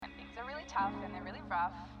tough and they're really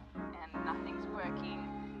rough and nothing's working,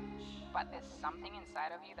 but there's something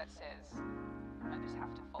inside of you that says, I just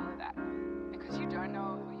have to follow that because you don't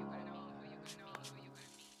know who you're going to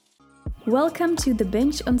be. Welcome to the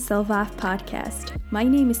Binge on Self-Love podcast. My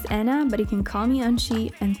name is Anna, but you can call me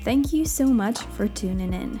Anshi, and thank you so much for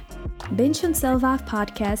tuning in. Binge on Self-Love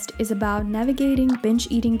podcast is about navigating binge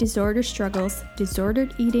eating disorder struggles,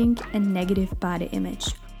 disordered eating, and negative body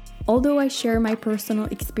image. Although I share my personal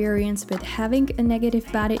experience with having a negative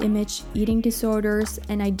body image, eating disorders,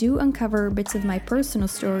 and I do uncover bits of my personal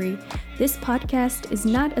story, this podcast is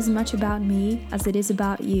not as much about me as it is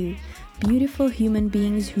about you. Beautiful human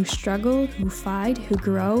beings who struggle, who fight, who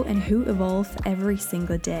grow, and who evolve every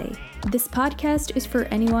single day. This podcast is for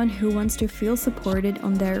anyone who wants to feel supported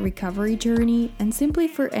on their recovery journey and simply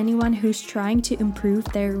for anyone who's trying to improve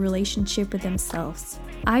their relationship with themselves.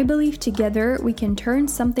 I believe together we can turn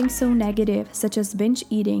something so negative, such as binge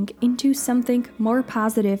eating, into something more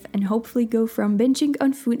positive and hopefully go from binging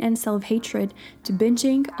on food and self-hatred to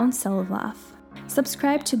binging on self-love.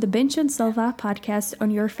 Subscribe to the Binge on Self-Love podcast on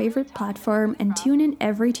your favorite platform and tune in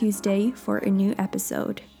every Tuesday for a new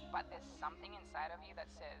episode. But there's something inside of you that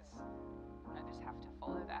says, I just have to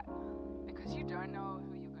follow that because you don't know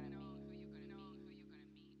who you're going to be.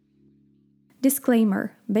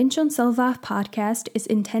 Disclaimer: Binge on Self-Love podcast is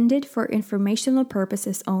intended for informational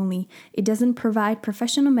purposes only. It doesn't provide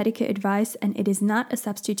professional medical advice and it is not a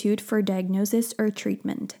substitute for diagnosis or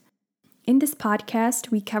treatment. In this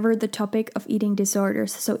podcast, we cover the topic of eating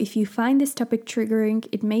disorders, so if you find this topic triggering,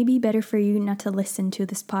 it may be better for you not to listen to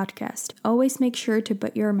this podcast. Always make sure to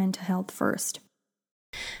put your mental health first.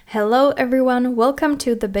 Hello everyone, welcome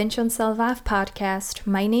to the Binge on Self-Love podcast.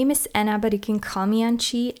 My name is Anna, but you can call me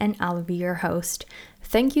Anchi, and I'll be your host.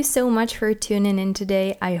 Thank you so much for tuning in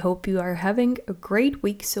today. I hope you are having a great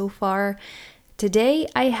week so far. Today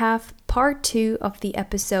I have part 2 of the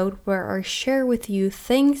episode where I share with you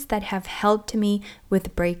things that have helped me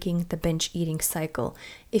with breaking the binge eating cycle.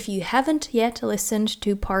 If you haven't yet listened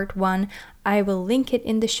to part 1, I will link it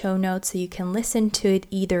in the show notes so you can listen to it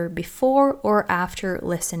either before or after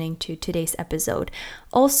listening to today's episode.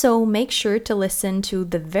 Also, make sure to listen to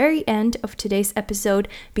the very end of today's episode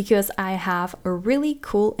because I have a really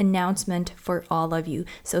cool announcement for all of you.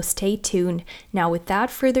 So stay tuned. Now,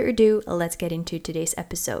 without further ado, let's get into today's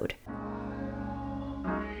episode.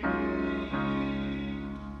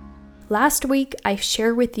 Last week, I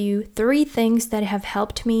shared with you 3 things that have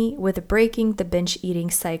helped me with breaking the binge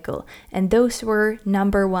eating cycle. And those were: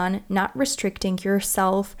 number 1, not restricting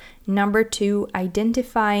yourself; number 2,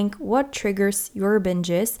 identifying what triggers your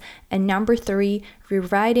binges; and number 3,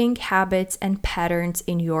 rewriting habits and patterns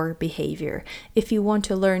in your behavior. If you want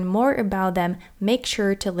to learn more about them, make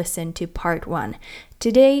sure to listen to part 1.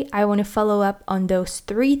 Today, I want to follow up on those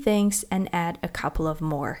 3 things and add a couple of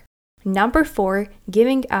more. Number 4,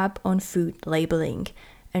 giving up on food labeling.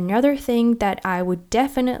 Another thing that I would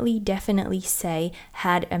definitely say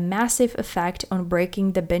had a massive effect on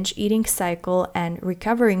breaking the binge eating cycle and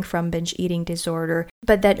recovering from binge eating disorder,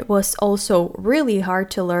 but that was also really hard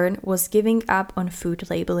to learn, was giving up on food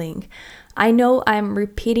labeling. I know I'm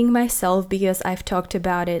repeating myself because I've talked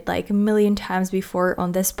about it like a million times before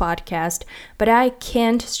on this podcast, but I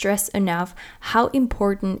can't stress enough how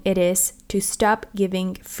important it is to stop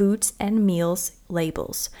giving foods and meals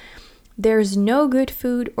labels. There's no good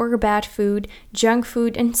food or bad food, junk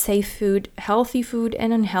food and safe food, healthy food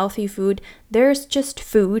and unhealthy food. There's just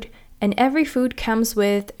food, and every food comes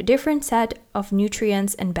with a different set of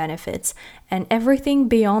nutrients and benefits, and everything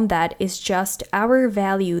beyond that is just our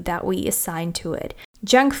value that we assign to it.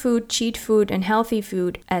 Junk food, cheat food, unhealthy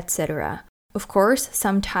food, etc. Of course,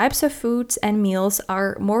 some types of foods and meals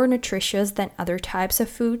are more nutritious than other types of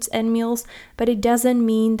foods and meals, but it doesn't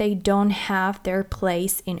mean they don't have their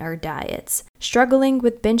place in our diets. Struggling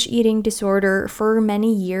with binge eating disorder for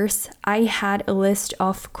many years, I had a list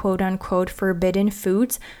of quote-unquote forbidden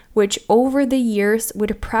foods, which over the years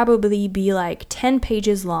would probably be like 10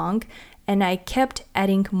 pages long, and I kept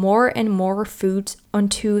adding more and more foods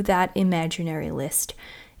onto that imaginary list.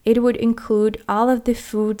 It would include all of the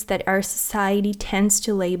foods that our society tends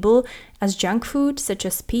to label as junk food, such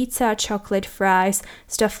as pizza, chocolate, fries,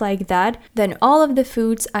 stuff like that. Then all of the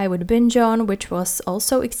foods I would binge on, which was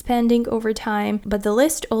also expanding over time. But the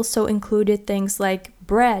list also included things like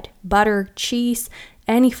bread, butter, cheese,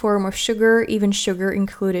 any form of sugar, even sugar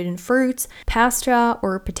included in fruits, pasta,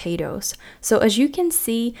 or potatoes. So as you can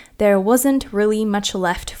see, there wasn't really much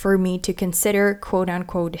left for me to consider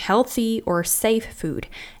quote-unquote healthy or safe food.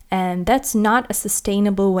 And that's not a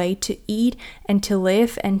sustainable way to eat and to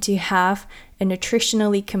live and to have a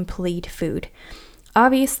nutritionally complete food.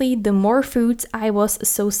 Obviously, the more foods I was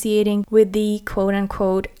associating with the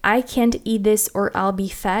quote-unquote "I can't eat this or I'll be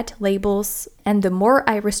fat" labels, and the more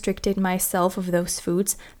I restricted myself of those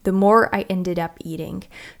foods, the more I ended up eating.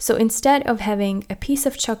 So instead of having a piece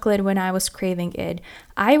of chocolate when I was craving it,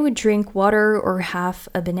 I would drink water or have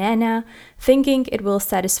a banana, thinking it will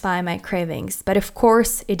satisfy my cravings. But of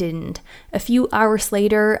course, it didn't. A few hours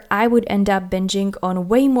later, I would end up binging on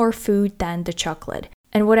way more food than the chocolate.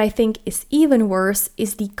 And what I think is even worse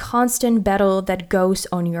is the constant battle that goes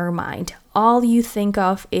on your mind. All you think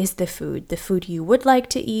of is the food you would like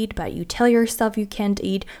to eat, but you tell yourself you can't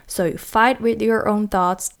eat, so you fight with your own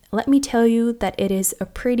thoughts. Let me tell you that it is a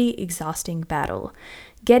pretty exhausting battle.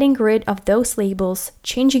 Getting rid of those labels,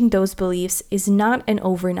 changing those beliefs is not an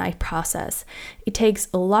overnight process. It takes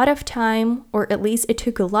a lot of time, or at least it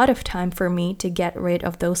took a lot of time for me to get rid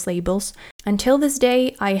of those labels. Until this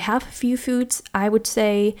day, I have a few foods I would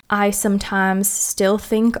say I sometimes still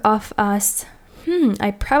think of as I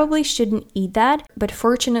probably shouldn't eat that, but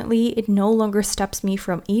fortunately it no longer stops me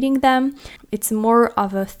from eating them. It's more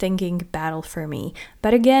of a thinking battle for me.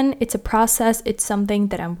 But again, it's a process, it's something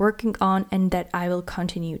that I'm working on and that I will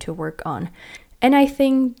continue to work on. And I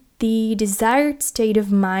think the desired state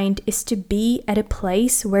of mind is to be at a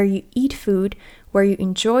place where you eat food, where you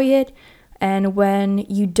enjoy it, and when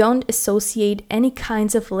you don't associate any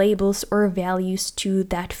kinds of labels or values to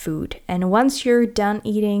that food. And once you're done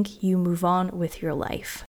eating, you move on with your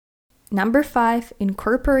life. Number 5,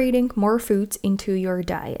 incorporating more foods into your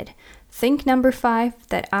diet. Think number 5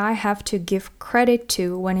 that I have to give credit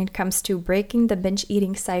to when it comes to breaking the binge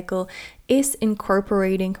eating cycle is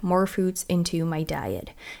incorporating more foods into my diet.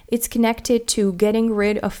 It's connected to getting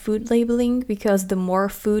rid of food labeling, because the more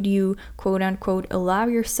food you quote unquote allow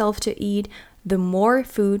yourself to eat, the more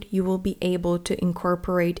food you will be able to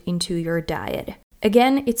incorporate into your diet.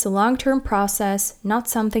 Again, it's a long-term process, not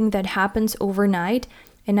something that happens overnight.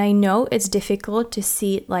 And I know it's difficult to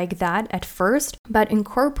see it like that at first, but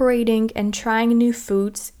incorporating and trying new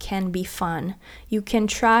foods can be fun. You can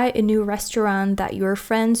try a new restaurant that your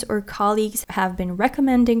friends or colleagues have been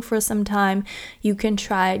recommending for some time. You can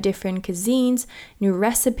try different cuisines, new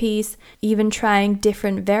recipes, even trying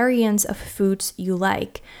different variants of foods you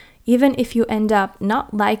like. Even if you end up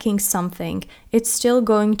not liking something, it's still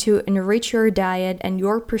going to enrich your diet and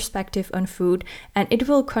your perspective on food, and it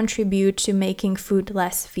will contribute to making food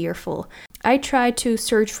less fearful. I try to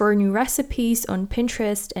search for new recipes on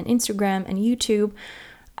Pinterest and Instagram and YouTube.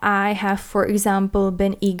 I have, for example,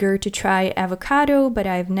 been eager to try avocado, but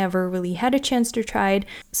I've never really had a chance to try it.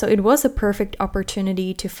 So it was a perfect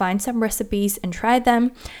opportunity to find some recipes and try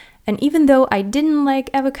them. And even though I didn't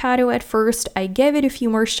like avocado at first, I gave it a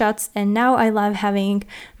few more shots, and now I love having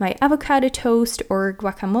my avocado toast or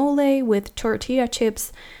guacamole with tortilla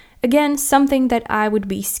chips. Again, something that I would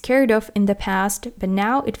be scared of in the past, but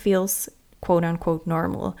now it feels quote-unquote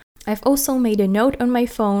normal. I've also made a note on my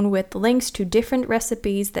phone with links to different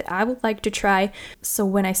recipes that I would like to try, so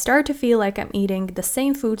when I start to feel like I'm eating the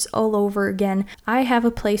same foods all over again, I have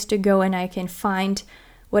a place to go and I can find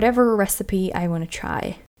whatever recipe I want to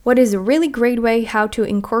try. What is a really great way how to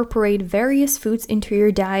incorporate various foods into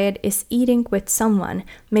your diet is eating with someone.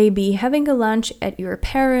 Maybe having a lunch at your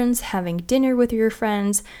parents', having dinner with your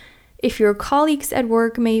friends. If your colleagues at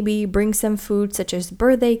work maybe bring some food such as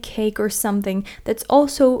birthday cake or something, that's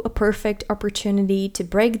also a perfect opportunity to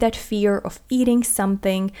break that fear of eating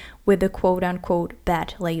something with a quote-unquote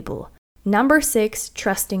bad label. Number 6,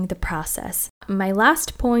 trusting the process. My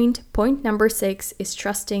last point number 6, is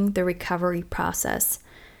trusting the recovery process.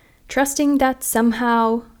 Trusting that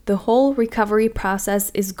somehow the whole recovery process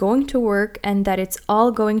is going to work and that it's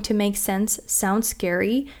all going to make sense sounds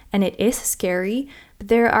scary, and it is scary, but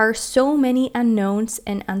there are so many unknowns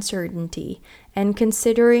and uncertainty. And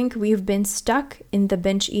considering we've been stuck in the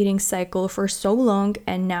binge eating cycle for so long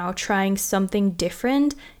and now trying something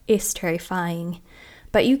different is terrifying.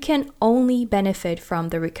 But you can only benefit from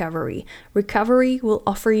the recovery. Recovery will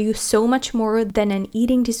offer you so much more than an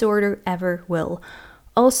eating disorder ever will.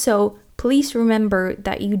 Also, please remember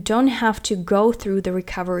that you don't have to go through the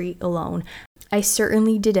recovery alone. I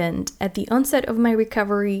certainly didn't. At the onset of my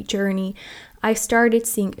recovery journey, I started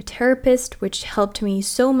seeing a therapist, which helped me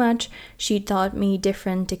so much. She taught me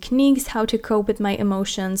different techniques, how to cope with my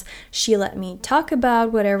emotions. She let me talk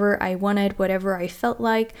about whatever I wanted, whatever I felt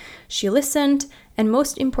like. She listened, and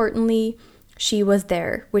most importantly, she was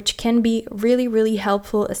there, which can be really, really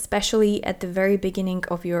helpful, especially at the very beginning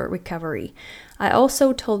of your recovery. I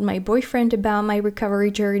also told my boyfriend about my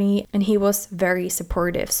recovery journey, and he was very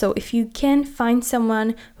supportive. So if you can find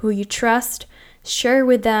someone who you trust Share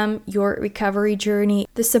with them your recovery journey.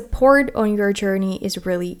 The support on your journey is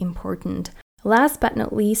really important. Last but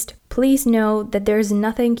not least, please know that there's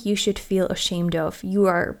nothing you should feel ashamed of. You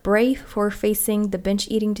are brave for facing the binge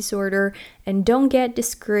eating disorder, and don't get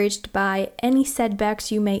discouraged by any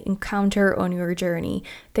setbacks you may encounter on your journey.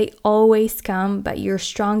 They always come, but you're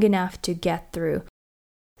strong enough to get through.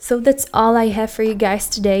 So that's all I have for you guys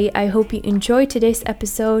today. I hope you enjoyed today's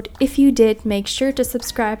episode. If you did, make sure to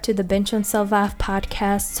subscribe to the Binge on Self-Love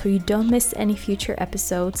podcast so you don't miss any future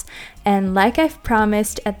episodes. And like I've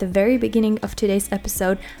promised at the very beginning of today's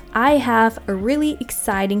episode, I have a really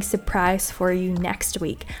exciting surprise for you next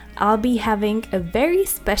week. I'll be having a very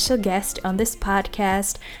special guest on this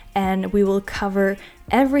podcast, and we will cover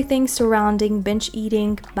everything surrounding binge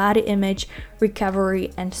eating, body image,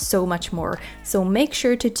 recovery, and so much more. So make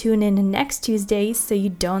sure to tune in next Tuesday so you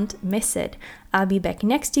don't miss it. I'll be back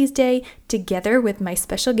next Tuesday together with my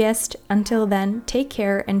special guest. Until then, take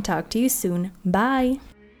care and talk to you soon. Bye!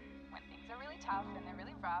 When things are really tough and they're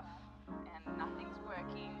really rough and nothing's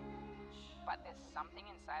working, but there's something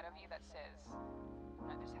inside of you that says,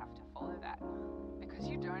 I just have to follow that.